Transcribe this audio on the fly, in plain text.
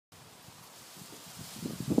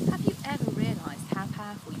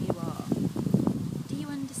powerful you are? Do you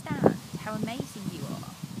understand how amazing you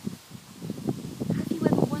are? Have you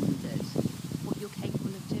ever wondered what you're capable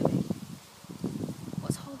of doing?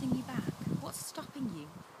 What's holding you back? What's stopping you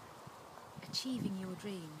achieving your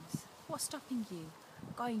dreams? What's stopping you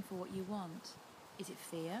going for what you want? Is it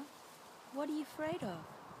fear? What are you afraid of?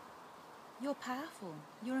 You're powerful.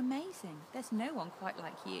 You're amazing. There's no one quite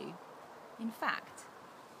like you. In fact,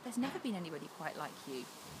 there's never been anybody quite like you,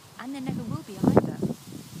 and there never will be either.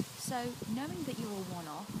 So knowing that you're a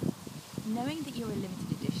one-off, knowing that you're a limited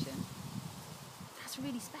edition, that's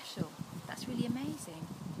really special. That's really amazing.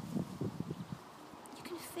 You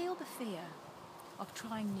can feel the fear of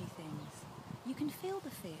trying new things. You can feel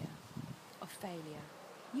the fear of failure.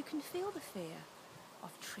 You can feel the fear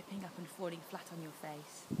of tripping up and falling flat on your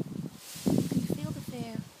face. You can feel the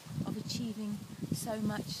fear of achieving so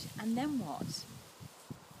much, and then what?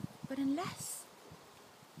 But unless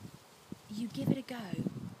you give it a go,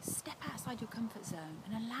 step outside your comfort zone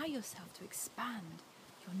and allow yourself to expand,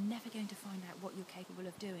 you're never going to find out what you're capable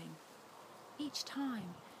of doing. Each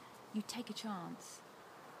time you take a chance,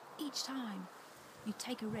 each time you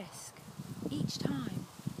take a risk, each time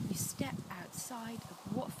you step outside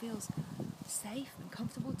of what feels safe and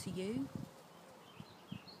comfortable to you,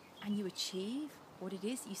 and you achieve what it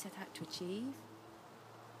is that you set out to achieve,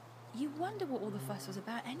 you wonder what all the fuss was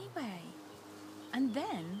about anyway. And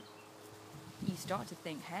then you start to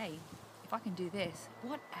think, hey, if I can do this,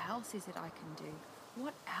 what else is it I can do?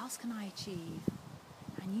 What else can I achieve?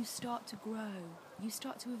 And you start to grow, you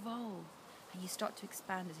start to evolve, and you start to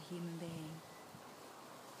expand as a human being.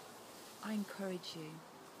 I encourage you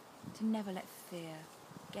to never let fear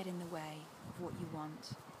get in the way of what you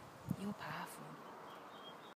want. You're powerful.